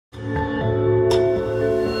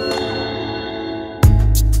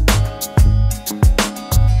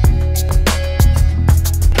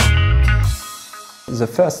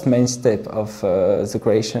first main step of the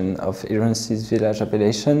creation of Irancy Village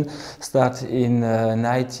appellation started in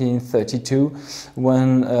 1932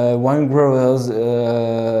 when wine growers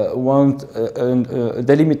want a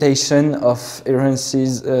delimitation of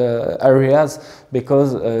Irancy's areas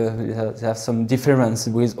because they have some difference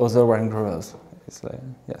with other wine growers. It's like,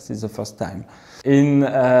 yes, it's the first time. In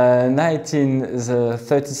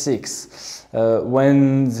 1936,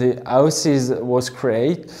 when the houses was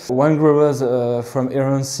created, wine growers from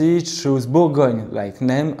Irancy chose Bourgogne like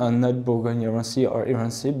name and not Bourgogne Irancy or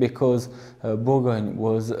Irancy because Bourgogne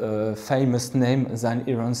was a famous name than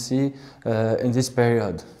Irancy in this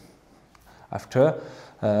period. After,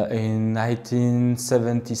 in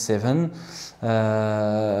 1977,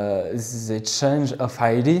 they change of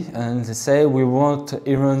ID and they say we want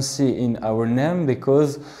Irancy in our name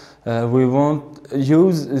because we want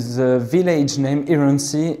use the village name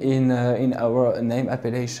Irancy in our name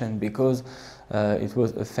appellation because it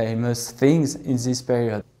was a famous thing in this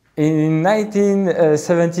period. In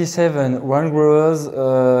 1977, wine growers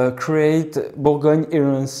create Bourgogne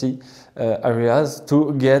Irancy areas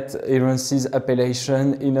to get Irancy's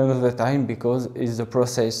appellation in another time because it's the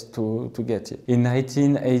process to get it. In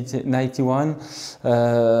 1991,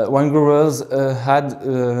 wine growers had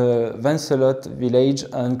Vincelot village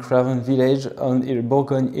and Craven village on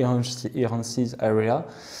Bourgogne Irancy's area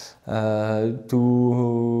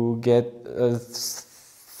to get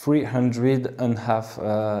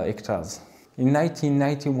 300.5 hectares. In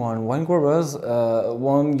 1991, wine growers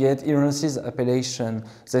won't get Irancy's appellation.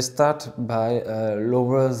 They start by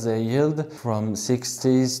lower the yield from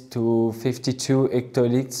 60 to 52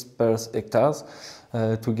 hectolitres per hectare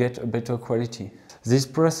to get a better quality. This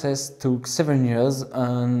process took 7 years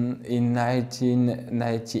and in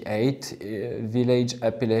 1998, village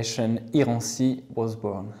appellation Irancy was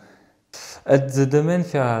born. At the Domaine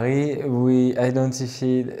Ferrari, we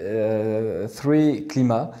identified 3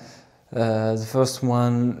 climats. The first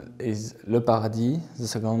one is Le Paradis, the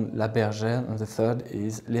second La Bergère, and the third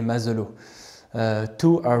is Les Mazelots.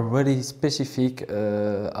 2 are really specific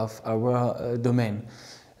of our domain.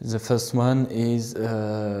 The first one is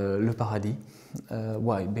Le Paradis.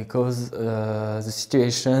 Why? Because the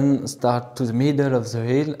situation starts to the middle of the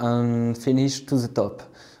hill and finishes to the top.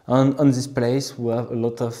 And on this place we have a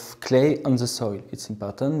lot of clay on the soil. It's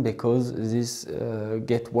important because this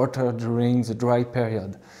gets water during the dry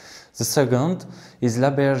period. The second is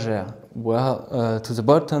La Bergère, where to the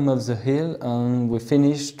bottom of the hill and we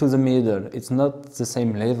finish to the middle. It's not the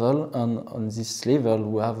same level, and on this level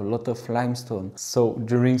we have a lot of limestone. So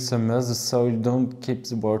during summer the soil don't keep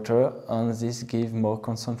the water and this gives more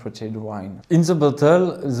concentrated wine. In the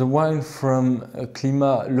bottle, the wine from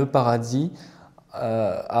Climat Le Paradis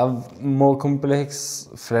have more complex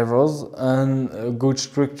flavors and a good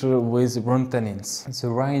structure with brown tannins. The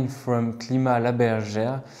wine from Climat La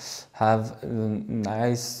Bergère have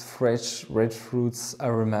nice fresh red fruits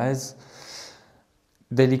aromas,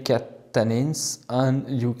 delicate tannins, and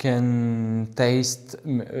you can taste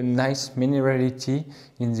a nice minerality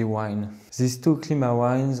in the wine. These 2 Climat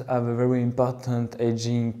wines have a very important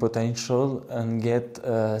aging potential and get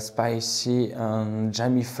spicy and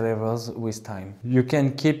jammy flavors with time. You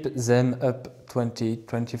can keep them up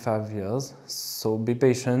 20-25 years, so be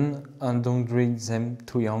patient and don't drink them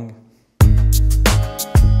too young.